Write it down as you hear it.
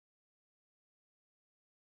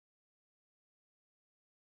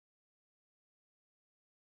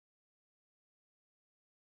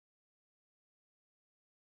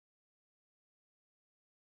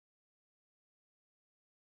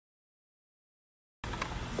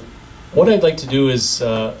What I'd like to do is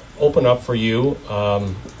open up for you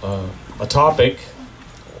a topic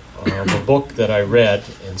of a book that I read,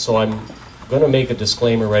 and so I'm going to make a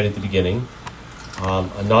disclaimer right at the beginning.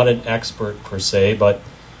 I'm not an expert per se, but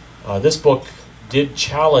this book did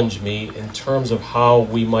challenge me in terms of how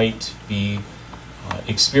we might be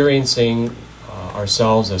experiencing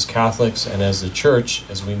ourselves as Catholics and as the Church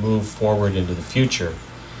as we move forward into the future.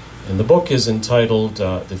 And the book is entitled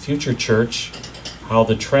The Future Church, How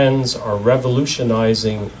the Trends Are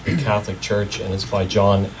Revolutionizing the Catholic Church, and it's by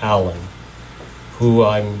John Allen, who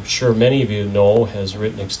I'm sure many of you know has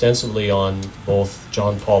written extensively on both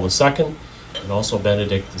John Paul II and also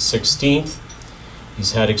Benedict XVI.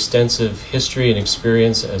 He's had extensive history and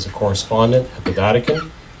experience as a correspondent at the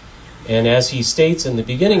Vatican. And as he states in the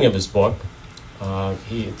beginning of his book,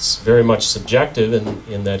 it's very much subjective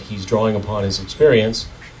in that he's drawing upon his experience,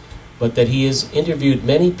 but that he has interviewed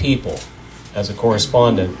many people as a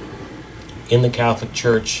correspondent in the Catholic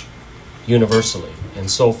Church universally.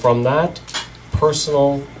 And so from that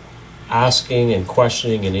personal asking and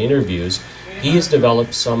questioning and interviews, he has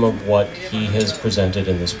developed some of what he has presented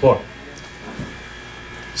in this book.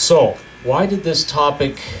 So, why did this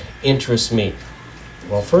topic interest me?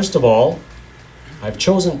 Well, first of all, I've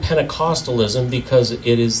chosen Pentecostalism because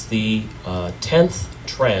it is the 10th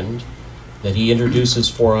trend that he introduces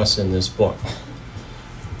for us in this book.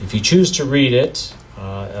 If you choose to read it,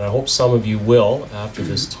 and I hope some of you will after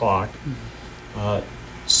this talk,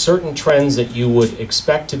 certain trends that you would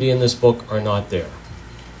expect to be in this book are not there.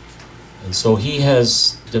 And so he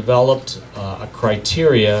has developed a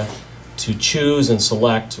criteria to choose and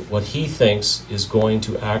select what he thinks is going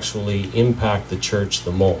to actually impact the Church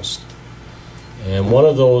the most. And one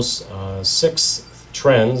of those 6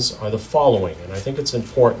 trends are the following, and I think it's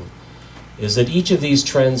important, is that each of these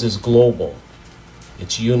trends is global.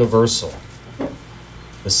 It's universal.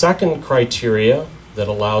 The second criteria that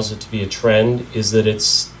allows it to be a trend is that it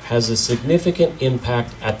has a significant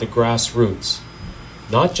impact at the grassroots,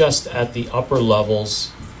 not just at the upper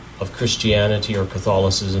levels of Christianity or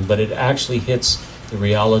Catholicism, but it actually hits the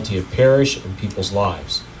reality of parish and people's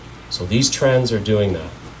lives. So these trends are doing that.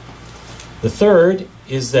 The third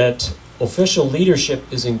is that official leadership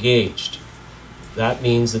is engaged. That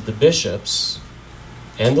means that the bishops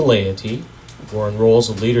and the laity, who are in roles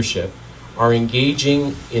of leadership, are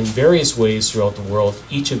engaging in various ways throughout the world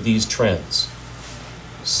each of these trends.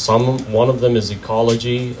 One of them is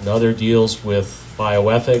ecology, another deals with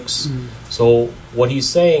bioethics. So what he's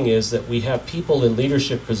saying is that we have people in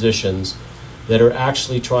leadership positions that are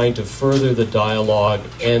actually trying to further the dialogue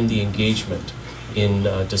and the engagement in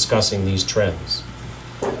discussing these trends.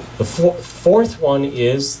 The fourth one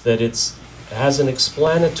is that it has an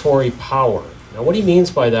explanatory power. Now what he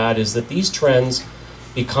means by that is that these trends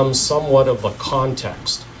become somewhat of a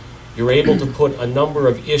context. You're able to put a number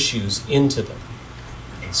of issues into them.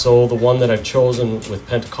 And so the one that I've chosen with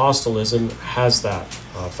Pentecostalism has that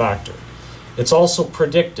factor. It's also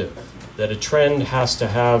predictive, that a trend has to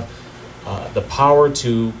have the power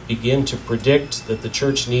to begin to predict that the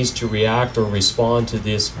Church needs to react or respond to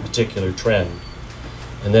this particular trend.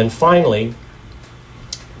 And then finally,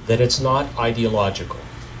 that it's not ideological.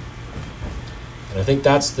 And I think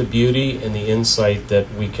that's the beauty and the insight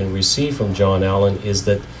that we can receive from John Allen, is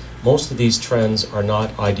that most of these trends are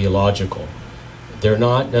not ideological. They're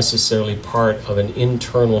not necessarily part of an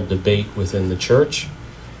internal debate within the Church,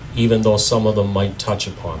 even though some of them might touch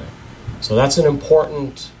upon it. So that's an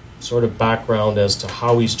important sort of background as to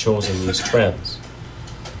how he's chosen these trends.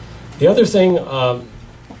 The other thing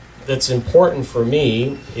that's important for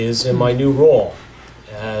me is in my new role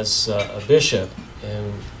as a bishop,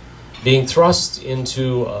 and being thrust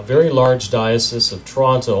into a very large diocese of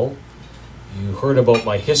Toronto. You heard about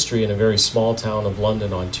my history in a very small town of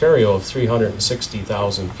London, Ontario, of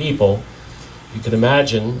 360,000 people. You can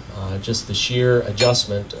imagine just the sheer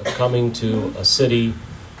adjustment of coming to a city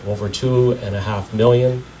of over 2.5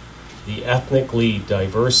 million, the ethnically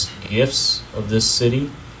diverse gifts of this city,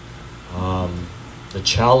 the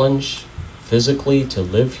challenge physically to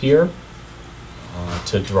live here,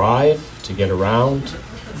 to drive, to get around.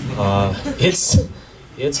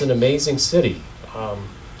 It's an amazing city.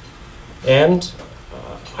 And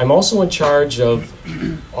I'm also in charge of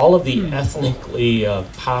all of the ethnically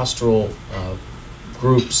pastoral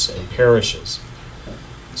groups and parishes.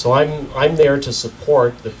 So I'm there to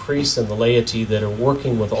support the priests and the laity that are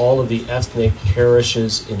working with all of the ethnic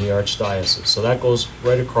parishes in the Archdiocese. So that goes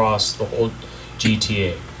right across the whole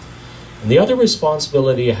GTA. And the other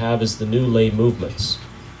responsibility I have is the new lay movements.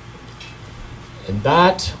 And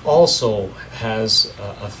that also has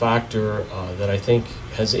a factor that I think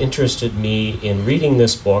has interested me in reading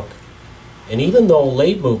this book And even though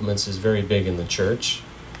lay movements is very big in the church,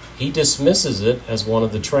 he dismisses it as one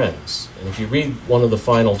of the trends. And if you read one of the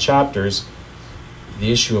final chapters,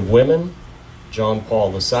 the issue of women, John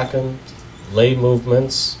Paul II, lay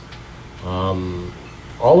movements,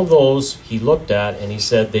 all of those he looked at and he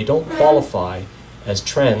said they don't qualify as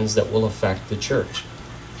trends that will affect the church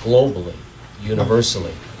globally,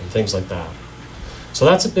 universally, and things like that. So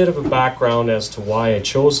that's a bit of a background as to why I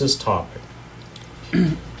chose this topic.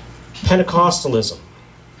 Pentecostalism.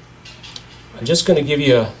 I'm just going to give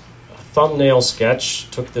you a thumbnail sketch.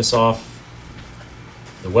 Took this off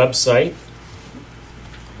the website.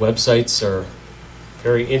 Websites are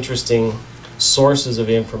very interesting sources of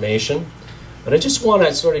information. But I just want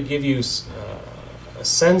to sort of give you a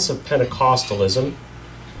sense of Pentecostalism.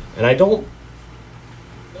 And I don't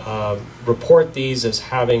report these as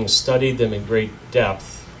having studied them in great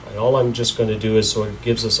depth. And all I'm just going to do is sort of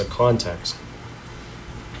gives us a context.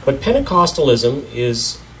 But Pentecostalism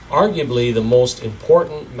is arguably the most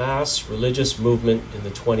important mass religious movement in the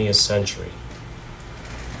 20th century.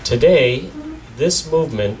 Today, this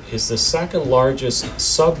movement is the second largest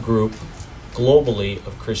subgroup globally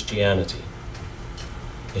of Christianity.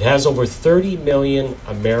 It has over 30 million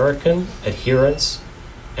American adherents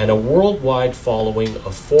and a worldwide following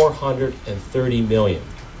of 430 million.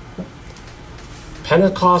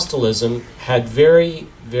 Pentecostalism had very,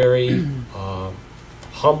 very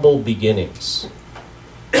humble beginnings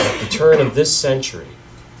at the turn of this century.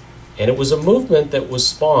 And it was a movement that was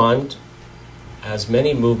spawned, as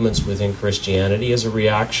many movements within Christianity, as a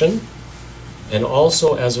reaction and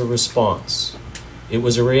also as a response. It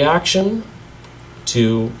was a reaction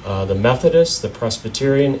to the Methodist, the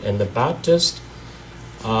Presbyterian, and the Baptist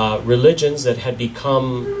religions that had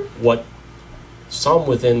become what some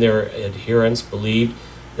within their adherents believed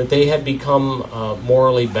that they had become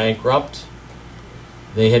morally bankrupt.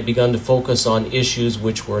 They had begun to focus on issues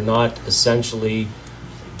which were not essentially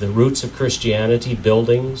the roots of Christianity,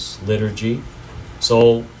 buildings, liturgy.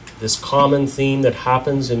 So this common theme that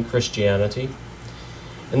happens in Christianity.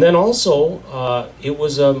 And then also, it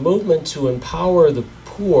was a movement to empower the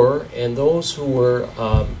poor and those who were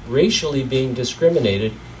racially being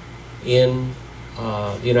discriminated in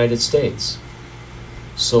the United States.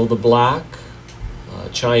 So the black,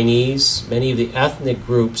 Chinese, many of the ethnic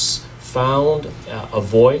groups found a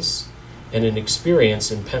voice and an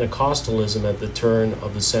experience in Pentecostalism at the turn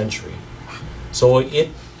of the century. So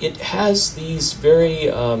it has these very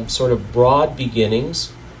sort of broad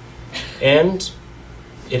beginnings, and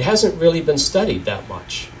it hasn't really been studied that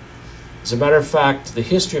much. As a matter of fact, the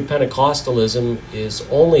history of Pentecostalism is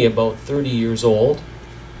only about 30 years old.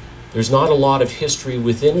 There's not a lot of history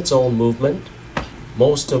within its own movement.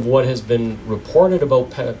 Most of what has been reported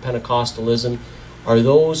about Pentecostalism are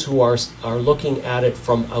those who are looking at it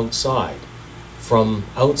from outside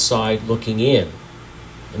looking in.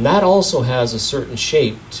 And that also has a certain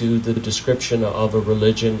shape to the description of a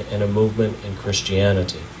religion and a movement in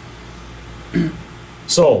Christianity.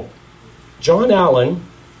 So, John Allen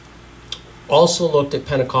also looked at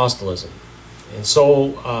Pentecostalism. And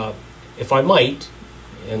so, if I might,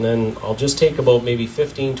 and then I'll just take about maybe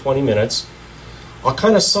 15, 20 minutes, I'll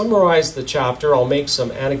kind of summarize the chapter. I'll make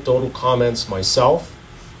some anecdotal comments myself,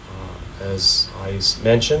 as I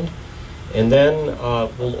mentioned, and then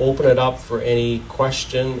we'll open it up for any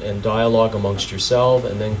question and dialogue amongst yourselves,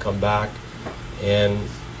 and then come back and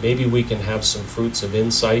maybe we can have some fruits of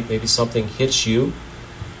insight. Maybe something hits you.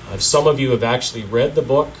 If some of you have actually read the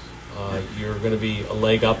book, you're going to be a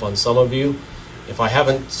leg up on some of you. If I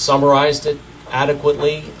haven't summarized it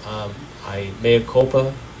adequately, mea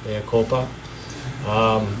culpa.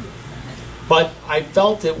 But I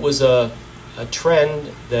felt it was a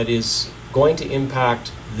trend that is going to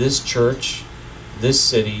impact this church, this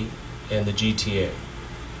city, and the GTA.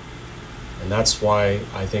 And that's why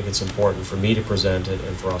I think it's important for me to present it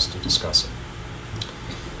and for us to discuss it.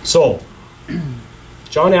 So,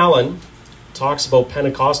 John Allen talks about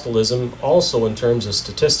Pentecostalism also in terms of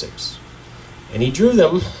statistics. And he drew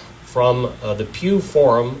them from the Pew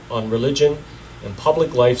Forum on Religion and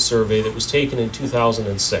Public Life survey that was taken in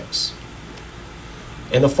 2006.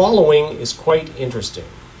 And the following is quite interesting.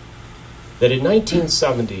 That in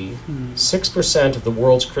 1970, 6% of the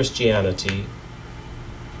world's Christianity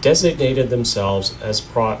designated themselves as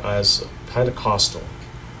Pentecostal.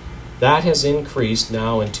 That has increased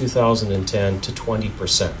now in 2010 to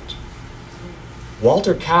 20%.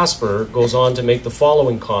 Walter Casper goes on to make the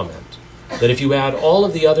following comment, that if you add all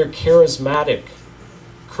of the other charismatic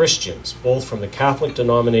Christians, both from the Catholic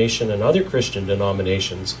denomination and other Christian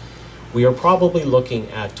denominations, we are probably looking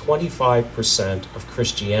at 25% of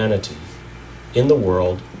Christianity in the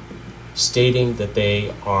world stating that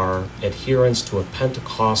they are adherents to a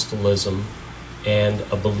Pentecostalism and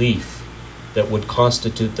a belief that would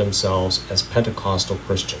constitute themselves as Pentecostal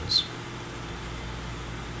Christians.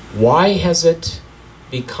 Why has it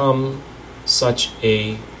become such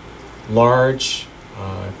a large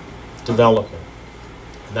development?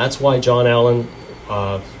 And that's why John Allen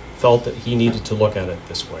felt that he needed to look at it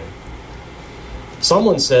this way.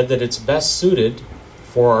 Someone said that it's best suited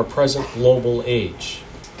for our present global age.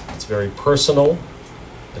 It's very personal.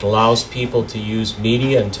 It allows people to use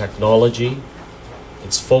media and technology.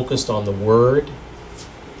 It's focused on the Word.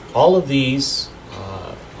 All of these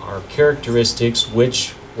are characteristics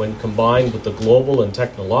which, when combined with the global and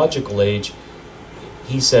technological age,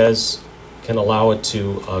 he says can allow it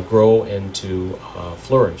to grow and to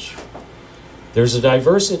flourish. There's a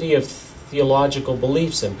diversity of theological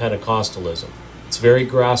beliefs in Pentecostalism. It's very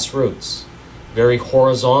grassroots, very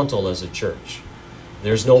horizontal as a church.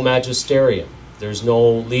 There's no magisterium. There's no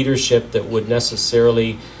leadership that would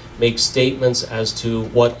necessarily make statements as to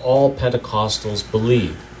what all Pentecostals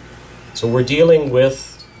believe. So we're dealing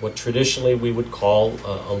with what traditionally we would call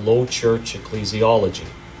a low church ecclesiology.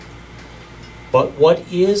 But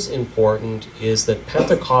what is important is that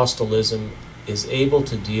Pentecostalism is able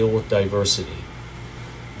to deal with diversity.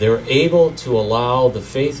 They're able to allow the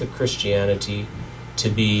faith of Christianity to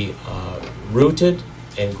be rooted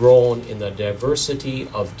and grown in the diversity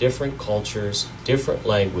of different cultures, different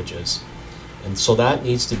languages. And so that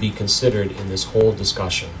needs to be considered in this whole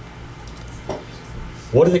discussion.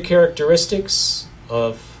 What are the characteristics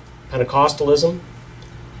of Pentecostalism?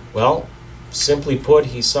 Well, simply put,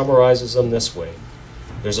 he summarizes them this way.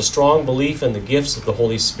 There's a strong belief in the gifts of the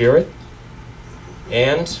Holy Spirit.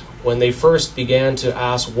 And when they first began to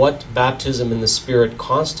ask what baptism in the Spirit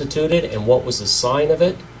constituted and what was the sign of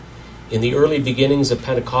it, in the early beginnings of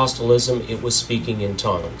Pentecostalism, it was speaking in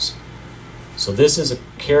tongues. So this is a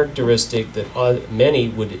characteristic that many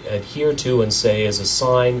would adhere to and say is a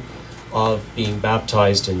sign of being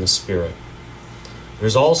baptized in the Spirit.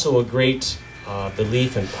 There's also a great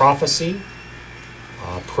belief in prophecy,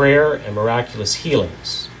 prayer, and miraculous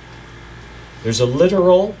healings. There's a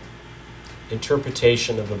literal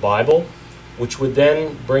interpretation of the Bible, which would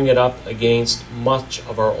then bring it up against much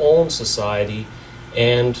of our own society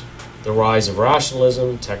and the rise of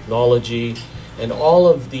rationalism, technology, and all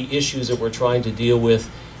of the issues that we're trying to deal with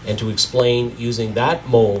and to explain using that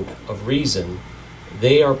mode of reason.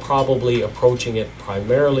 They are probably approaching it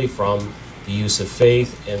primarily from the use of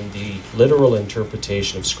faith and the literal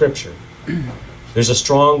interpretation of Scripture. There's a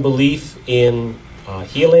strong belief in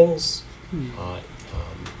healings.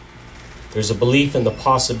 There's a belief in the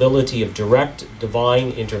possibility of direct divine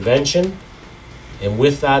intervention. And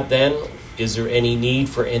with that then, is there any need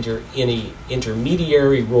for any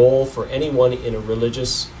intermediary role for anyone in a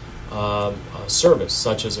religious service,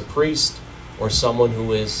 such as a priest or someone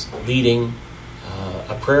who is leading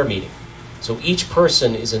a prayer meeting? So each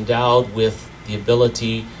person is endowed with the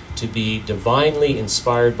ability to be divinely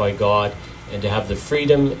inspired by God and to have the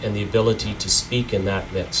freedom and the ability to speak in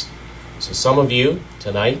that midst. So some of you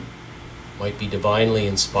tonight might be divinely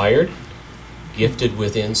inspired, gifted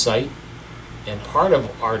with insight, and part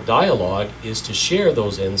of our dialogue is to share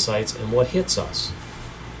those insights and what hits us.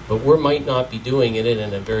 But we might not be doing it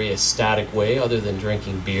in a very ecstatic way other than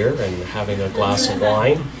drinking beer and having a glass of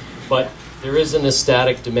wine, but there is an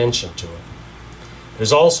ecstatic dimension to it.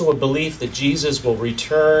 There's also a belief that Jesus will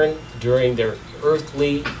return during their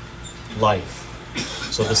earthly life.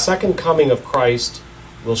 So the second coming of Christ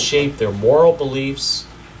will shape their moral beliefs,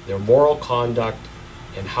 their moral conduct,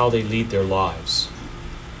 and how they lead their lives.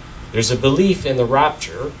 There's a belief in the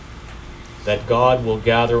rapture that God will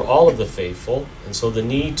gather all of the faithful, and so the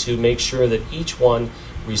need to make sure that each one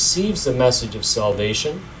receives the message of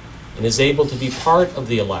salvation and is able to be part of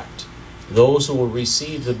the elect, those who will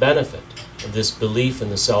receive the benefit of this belief in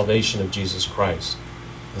the salvation of Jesus Christ.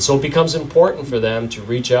 And so it becomes important for them to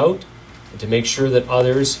reach out and to make sure that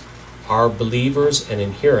others are believers and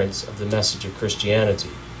adherents of the message of Christianity.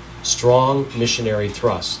 Strong missionary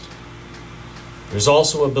thrust. There's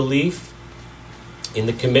also a belief in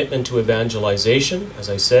the commitment to evangelization, as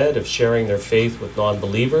I said, of sharing their faith with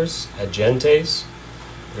non-believers, ad gentes.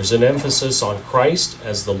 There's an emphasis on Christ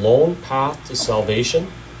as the lone path to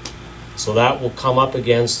salvation. So that will come up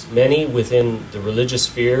against many within the religious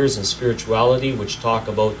spheres and spirituality, which talk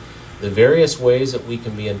about the various ways that we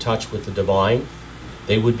can be in touch with the divine.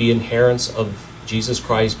 They would be inherents of Jesus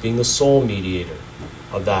Christ being the sole mediator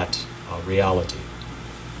of that reality.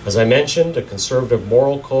 As I mentioned, a conservative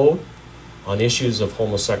moral code on issues of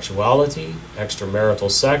homosexuality, extramarital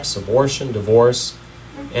sex, abortion, divorce,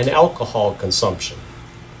 and alcohol consumption.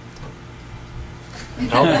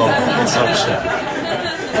 alcohol consumption.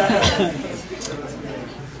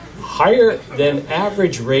 Higher than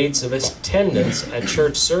average rates of attendance at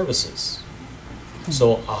church services.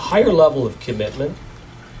 So a higher level of commitment,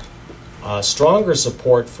 stronger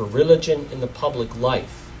support for religion in the public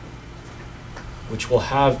life, which will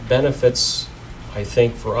have benefits, I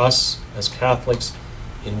think, for us as Catholics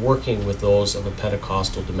in working with those of a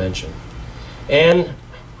Pentecostal dimension. And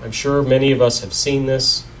I'm sure many of us have seen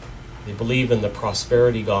this. They believe in the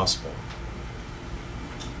prosperity gospel,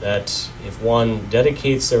 that if one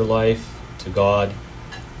dedicates their life to God,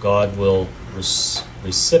 God will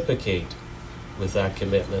reciprocate with that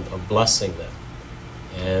commitment of blessing them.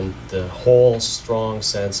 And the whole strong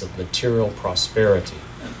sense of material prosperity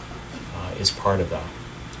is part of that.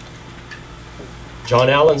 John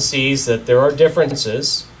Allen sees that there are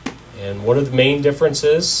differences, and what are the main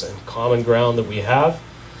differences and common ground that we have?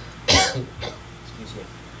 Excuse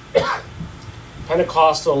me.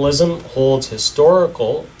 Pentecostalism holds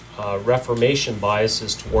historical Reformation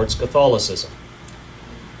biases towards Catholicism.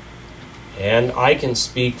 And I can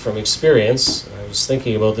speak from experience. I was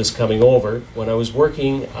thinking about this coming over. When I was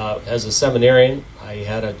working as a seminarian, I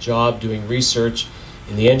had a job doing research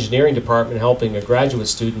in the engineering department helping a graduate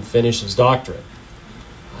student finish his doctorate.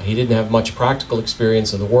 He didn't have much practical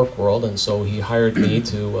experience in the work world, and so he hired me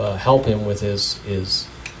to help him with his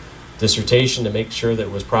dissertation to make sure that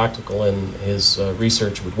it was practical and his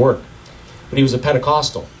research would work. But he was a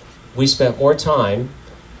Pentecostal. We spent more time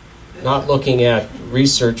not looking at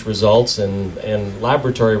research results and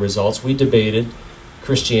laboratory results. We debated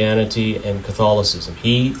Christianity and Catholicism.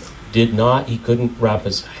 He couldn't wrap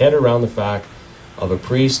his head around the fact of a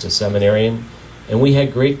priest, a seminarian, and we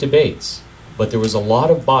had great debates. But there was a lot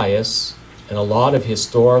of bias and a lot of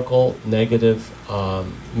historical negative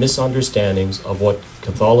misunderstandings of what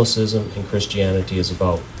Catholicism and Christianity is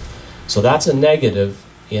about. So that's a negative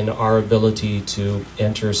in our ability to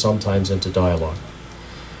enter sometimes into dialogue.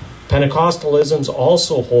 Pentecostalisms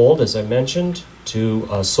also hold, as I mentioned, to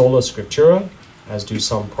sola scriptura, as do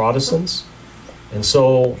some Protestants. And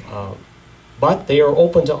so, but they are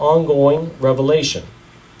open to ongoing revelation.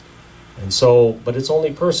 And so, but it's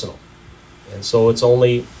only personal. And so it's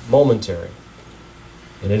only momentary.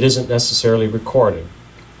 And it isn't necessarily recorded.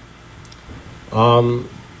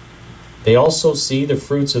 They also see the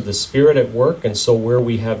fruits of the Spirit at work, and so where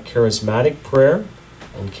we have charismatic prayer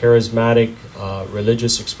and charismatic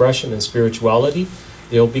religious expression and spirituality,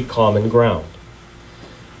 there'll be common ground.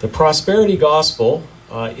 The prosperity gospel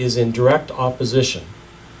is in direct opposition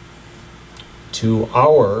to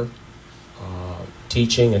our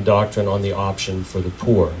teaching and doctrine on the option for the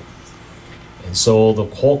poor. And so the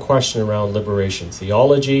whole question around liberation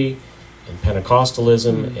theology and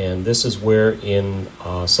Pentecostalism, and this is where in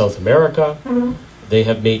South America they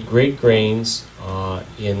have made great gains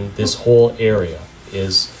in this whole area,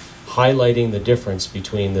 is highlighting the difference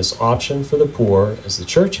between this option for the poor, as the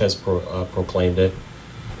church has proclaimed it,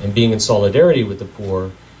 and being in solidarity with the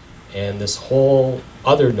poor, and this whole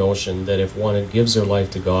other notion that if one gives their life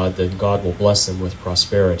to God, then God will bless them with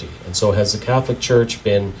prosperity. And so has the Catholic Church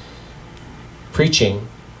been preaching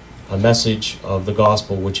a message of the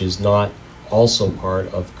gospel which is not also part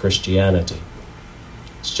of Christianity.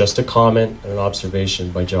 It's just a comment and an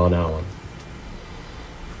observation by John Allen.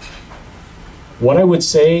 What I would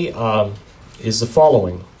say is the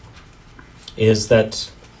following, is that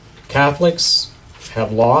Catholics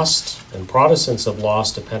have lost, and Protestants have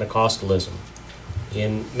lost, to Pentecostalism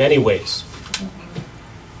in many ways.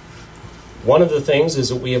 One of the things is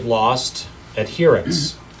that we have lost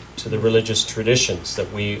adherence to the religious traditions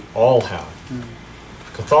that we all have.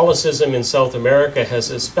 Catholicism in South America has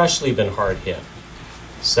especially been hard hit.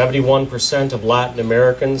 71% of Latin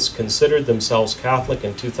Americans considered themselves Catholic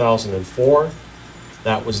in 2004.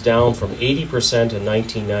 That was down from 80% in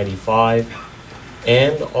 1995.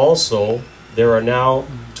 And also, there are now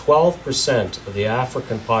 12% of the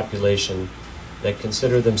African population that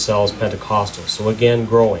consider themselves Pentecostal. So again,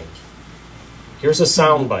 growing. Here's a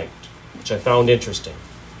soundbite, which I found interesting.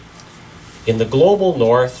 In the global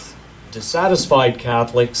north, dissatisfied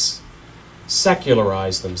Catholics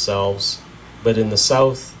secularize themselves, but in the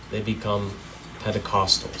south, they become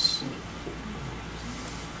Pentecostals.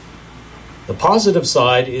 The positive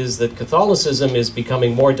side is that Catholicism is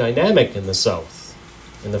becoming more dynamic in the south,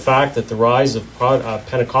 and the fact that the rise of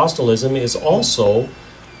Pentecostalism is also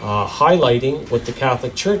highlighting what the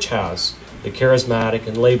Catholic Church has, the charismatic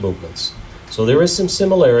and lay movements. So there is some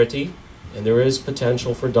similarity, and there is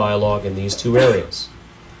potential for dialogue in these two areas.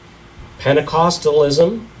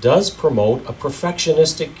 Pentecostalism does promote a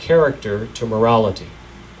perfectionistic character to morality.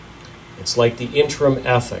 It's like the interim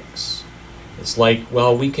ethics. It's like,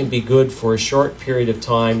 well, we can be good for a short period of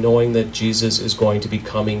time knowing that Jesus is going to be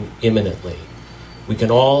coming imminently. We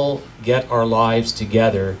can all get our lives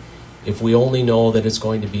together if we only know that it's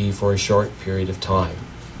going to be for a short period of time.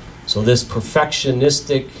 So this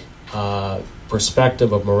perfectionistic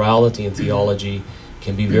perspective of morality and theology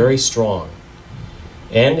can be very strong.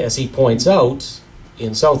 And as he points out,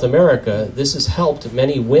 in South America, this has helped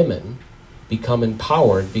many women become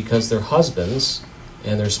empowered because their husbands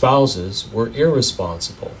and their spouses were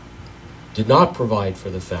irresponsible, did not provide for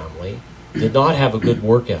the family, did not have a good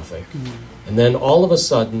work ethic. And then all of a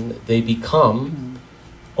sudden, they become,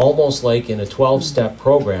 almost like in a 12-step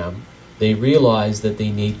program, they realize that they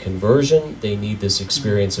need conversion, they need this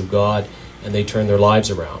experience of God, and they turn their lives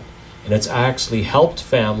around. And it's actually helped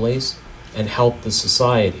families and helped the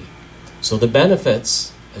society. So the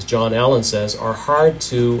benefits, as John Allen says, are hard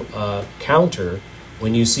to counter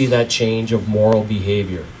when you see that change of moral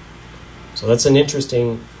behavior. So that's an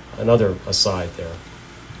interesting, another aside there.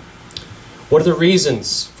 What are the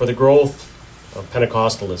reasons for the growth of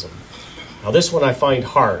Pentecostalism? Now this one I find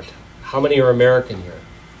hard. How many are American here?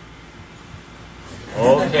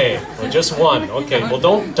 Okay, well just one. Okay, well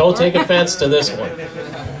don't take offense to this one.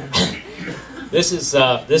 This is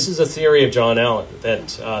a theory of John Allen,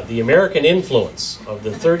 that the American influence of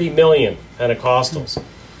the 30 million Pentecostals,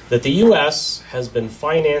 that the U.S. has been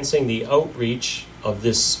financing the outreach of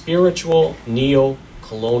this spiritual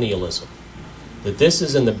neo-colonialism, that this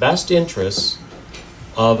is in the best interests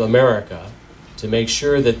of America to make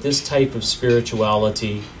sure that this type of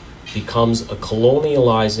spirituality becomes a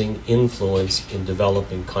colonializing influence in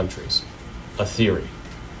developing countries. A theory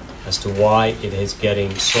as to why it is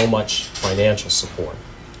getting so much financial support.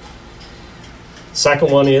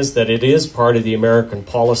 Second one is that it is part of the American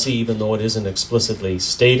policy, even though it isn't explicitly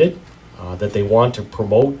stated, that they want to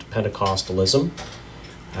promote Pentecostalism.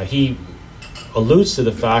 He alludes to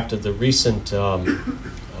the fact of the recent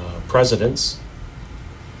presidents.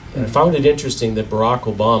 And I found it interesting that Barack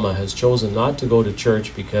Obama has chosen not to go to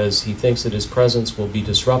church because he thinks that his presence will be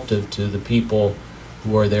disruptive to the people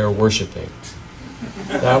who are there worshiping.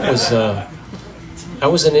 That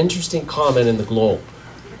was an interesting comment in the Globe,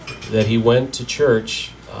 that he went to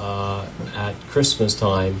church at Christmas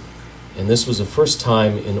time, and this was the first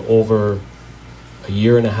time in over a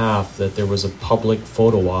year and a half that there was a public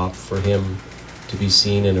photo op for him to be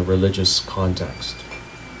seen in a religious context.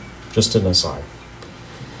 Just an aside.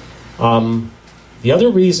 The other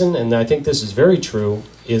reason, and I think this is very true,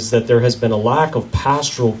 is that there has been a lack of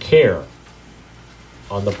pastoral care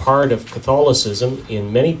on the part of Catholicism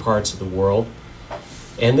in many parts of the world.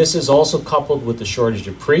 And this is also coupled with the shortage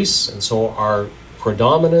of priests, and so our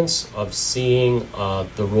predominance of seeing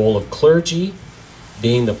the role of clergy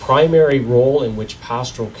being the primary role in which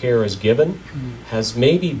pastoral care is given has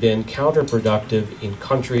maybe been counterproductive in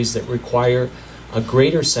countries that require a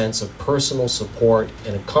greater sense of personal support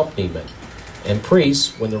and accompaniment. And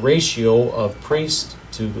priests, when the ratio of priest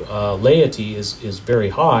to laity is very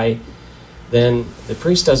high, then the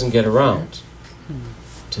priest doesn't get around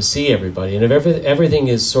to see everybody. And if everything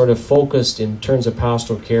is sort of focused in terms of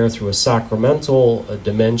pastoral care through a sacramental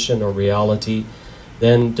dimension or reality,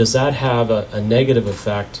 then does that have a negative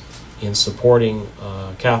effect in supporting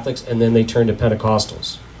Catholics? And then they turn to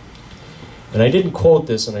Pentecostals. And I didn't quote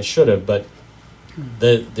this, and I should have, but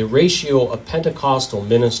the ratio of Pentecostal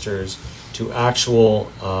ministers to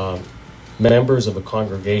actual members of a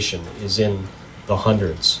congregation is in the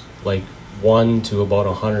hundreds, like 1 to about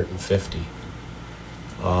 150.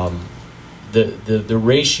 The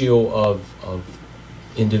ratio of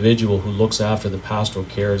individual who looks after the pastoral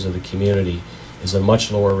cares of the community is a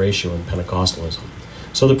much lower ratio in Pentecostalism.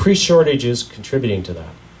 So the priest shortage is contributing to that.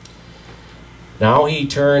 Now he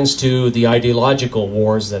turns to the ideological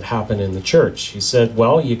wars that happen in the church. He said,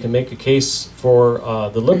 well, you can make a case for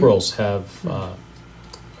the liberals have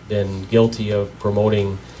been guilty of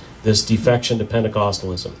promoting this defection to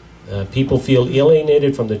Pentecostalism. People feel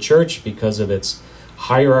alienated from the church because of its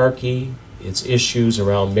hierarchy, its issues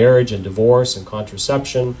around marriage and divorce and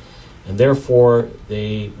contraception, and therefore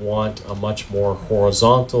they want a much more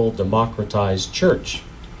horizontal, democratized church.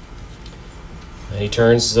 And he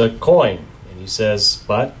turns the coin. He says,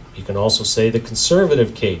 but you can also say the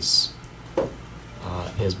conservative case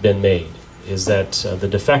has been made, is that the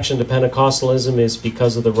defection to Pentecostalism is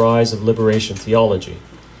because of the rise of liberation theology.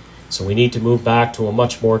 So we need to move back to a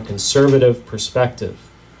much more conservative perspective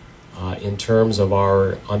in terms of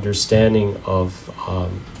our understanding of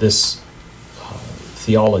this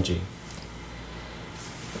theology.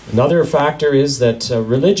 Another factor is that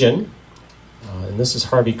religion, and this is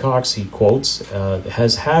Harvey Cox, he quotes,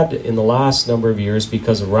 has had in the last number of years,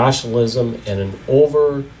 because of rationalism and an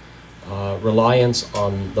over reliance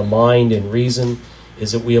on the mind and reason,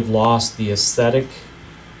 is that we have lost the aesthetic,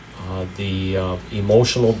 the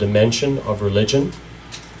emotional dimension of religion.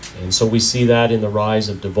 And so we see that in the rise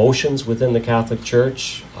of devotions within the Catholic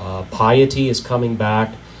Church. Piety is coming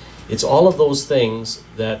back. It's all of those things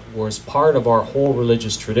that was part of our whole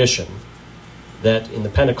religious tradition, that in the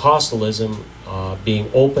Pentecostalism, being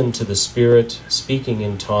open to the Spirit, speaking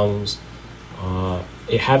in tongues,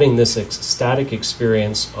 having this ecstatic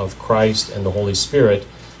experience of Christ and the Holy Spirit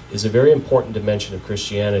is a very important dimension of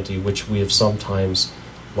Christianity, which we have sometimes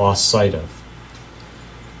lost sight of.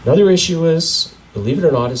 Another issue is, believe it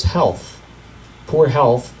or not, is health. Poor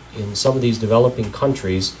health in some of these developing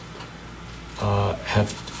countries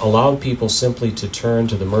have allowed people simply to turn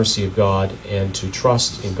to the mercy of God and to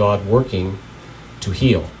trust in God working to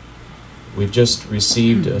heal. We've just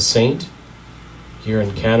received a saint here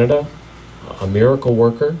in Canada, a miracle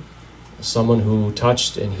worker, someone who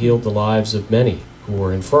touched and healed the lives of many who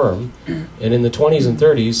were infirm. And in the 20s and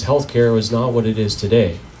 30s, healthcare was not what it is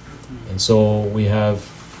today. And so we have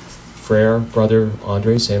Frere, Brother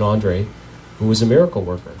Andre, Saint Andre, who was a miracle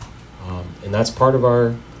worker. And that's part of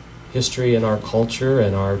our history and our culture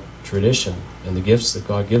and our tradition and the gifts that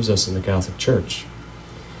God gives us in the Catholic Church.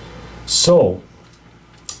 So,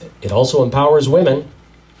 it also empowers women.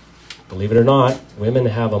 Believe it or not, women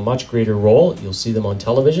have a much greater role. You'll see them on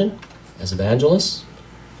television as evangelists,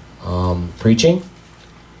 preaching.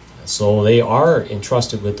 So they are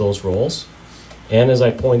entrusted with those roles. And as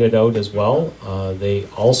I pointed out as well, they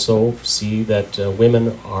also see that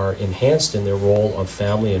women are enhanced in their role of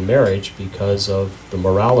family and marriage because of the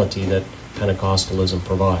morality that Pentecostalism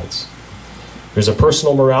provides. There's a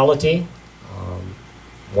personal morality.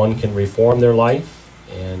 One can reform their life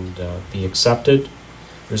and be accepted.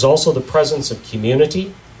 There's also the presence of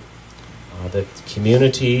community. That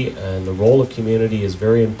community and the role of community is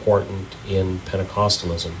very important in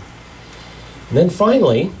Pentecostalism. And then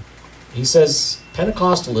finally, he says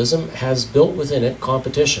Pentecostalism has built within it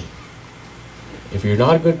competition. If you're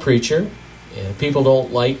not a good preacher and people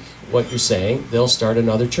don't like what you're saying, they'll start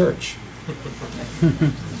another church.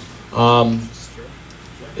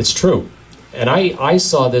 It's true. And I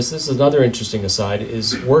saw this is another interesting aside,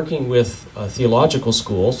 is working with theological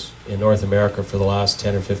schools in North America for the last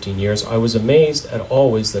 10 or 15 years. I was amazed at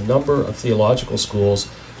always the number of theological schools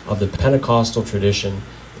of the Pentecostal tradition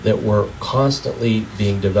that were constantly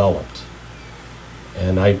being developed.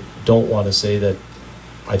 And I don't want to say that,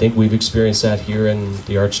 I think we've experienced that here in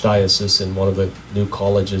the Archdiocese in one of the new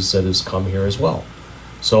colleges that has come here as well.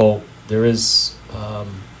 So there is,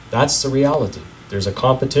 that's the reality. There's a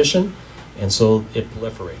competition, and so it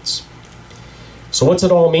proliferates. So what's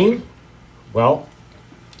it all mean? Well,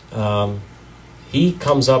 he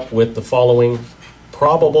comes up with the following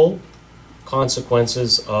probable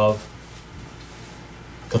consequences of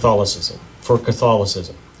Catholicism, for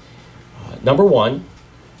Catholicism. Number one,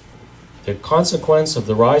 the consequence of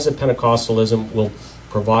the rise of Pentecostalism will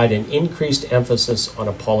provide an increased emphasis on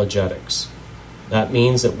apologetics. That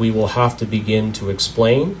means that we will have to begin to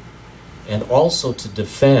explain and also to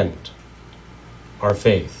defend our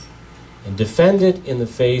faith. And defend it in the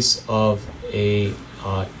face of a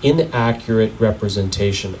inaccurate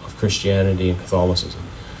representation of Christianity and Catholicism.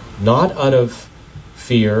 Not out of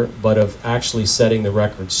fear, but of actually setting the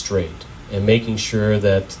record straight and making sure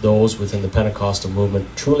that those within the Pentecostal movement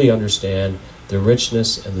truly understand the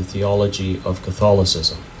richness and the theology of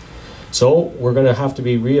Catholicism. So we're going to have to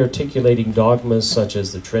be re-articulating dogmas such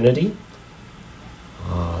as the Trinity,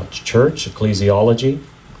 church, ecclesiology,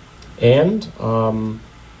 and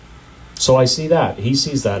so I see that. He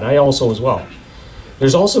sees that, and I also as well.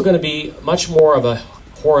 There's also going to be much more of a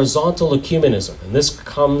horizontal ecumenism, and this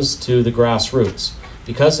comes to the grassroots.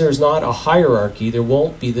 Because there's not a hierarchy, there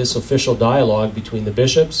won't be this official dialogue between the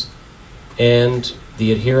bishops and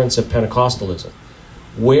the adherents of Pentecostalism.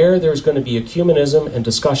 Where there's going to be ecumenism and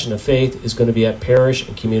discussion of faith is going to be at parish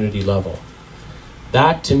and community level.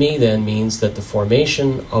 That, to me, then means that the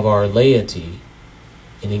formation of our laity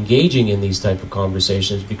in engaging in these type of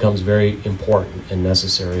conversations becomes very important and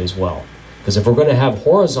necessary as well. Because if we're going to have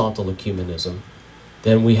horizontal ecumenism,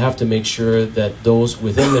 then we have to make sure that those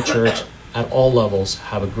within the church at all levels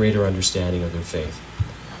have a greater understanding of their faith.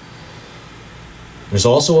 There's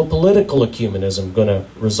also a political ecumenism going to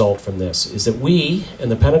result from this, is that we and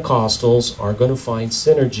the Pentecostals are going to find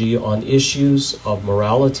synergy on issues of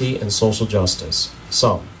morality and social justice.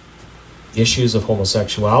 Some. Issues of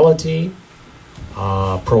homosexuality,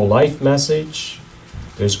 pro-life message,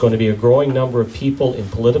 There's going to be a growing number of people in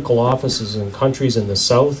political offices in countries in the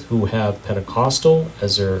South who have Pentecostal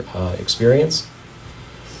as their experience.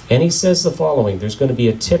 And he says the following: there's going to be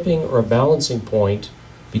a tipping or a balancing point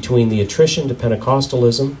between the attrition to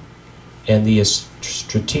Pentecostalism and the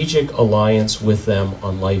strategic alliance with them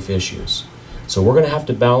on life issues. So we're going to have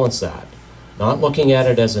to balance that. Not looking at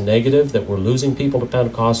it as a negative, that we're losing people to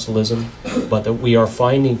Pentecostalism, but that we are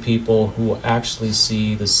finding people who actually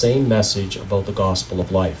see the same message about the gospel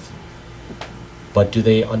of life. But do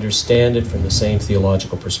they understand it from the same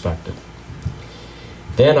theological perspective?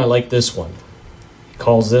 Then I like this one. He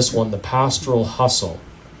calls this one the pastoral hustle.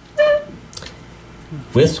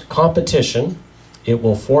 With competition, it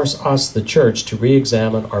will force us, the church, to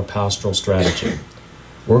re-examine our pastoral strategy.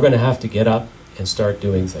 We're going to have to get up and start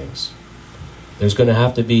doing things. There's going to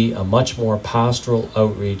have to be a much more pastoral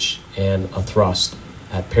outreach and a thrust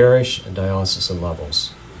at parish and diocesan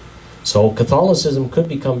levels. So Catholicism could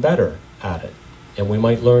become better at it, and we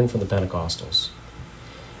might learn from the Pentecostals.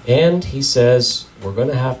 And he says we're going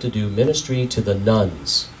to have to do ministry to the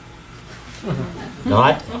nuns.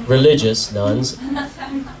 Not religious nuns.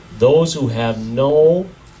 Those who have no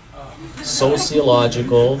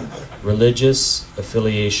sociological, religious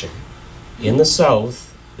affiliation. In the South,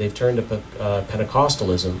 they've turned to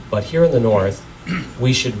Pentecostalism, but here in the North,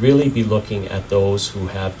 we should really be looking at those who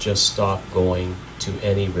have just stopped going to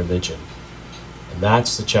any religion. And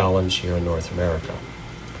that's the challenge here in North America.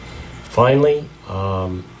 Finally,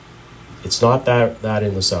 it's not that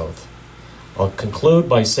in the South. I'll conclude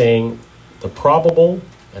by saying the probable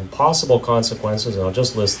and possible consequences, and I'll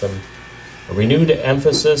just list them: a renewed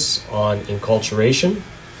emphasis on enculturation.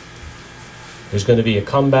 There's going to be a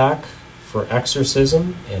comeback for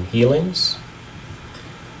exorcism and healings.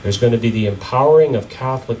 There's going to be the empowering of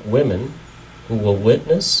Catholic women who will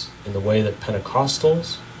witness in the way that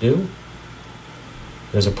Pentecostals do.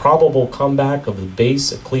 There's a probable comeback of the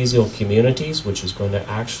base ecclesial communities, which is going to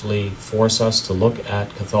actually force us to look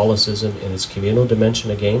at Catholicism in its communal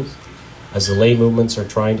dimension again, as the lay movements are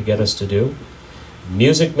trying to get us to do.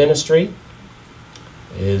 Music ministry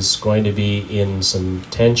is going to be in some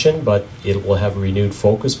tension, but it will have a renewed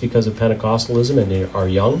focus because of Pentecostalism and they are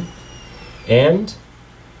young. And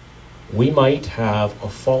we might have a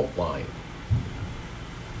fault line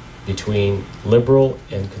between liberal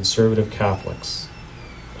and conservative Catholics.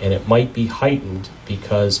 And it might be heightened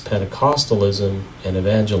because Pentecostalism and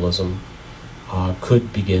evangelism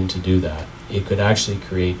could begin to do that. It could actually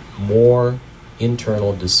create more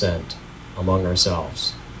internal dissent among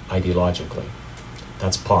ourselves, ideologically.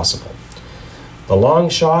 That's possible. The long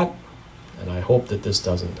shot, and I hope that this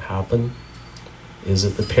doesn't happen, is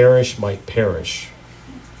that the parish might perish.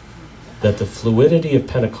 That the fluidity of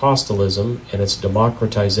Pentecostalism and its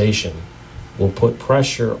democratization will put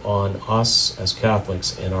pressure on us as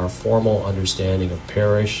Catholics in our formal understanding of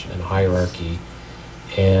parish and hierarchy,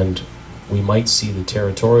 and we might see the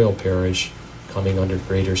territorial parish coming under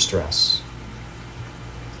greater stress.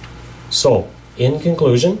 So, in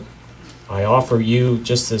conclusion, I offer you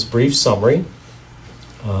just this brief summary,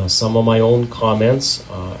 some of my own comments.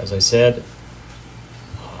 As I said,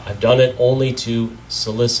 I've done it only to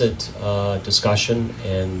solicit discussion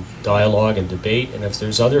and dialogue and debate, and if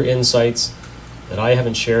there's other insights that I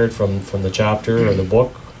haven't shared from the chapter or the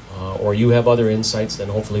book, or you have other insights, then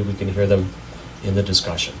hopefully we can hear them in the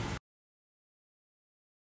discussion.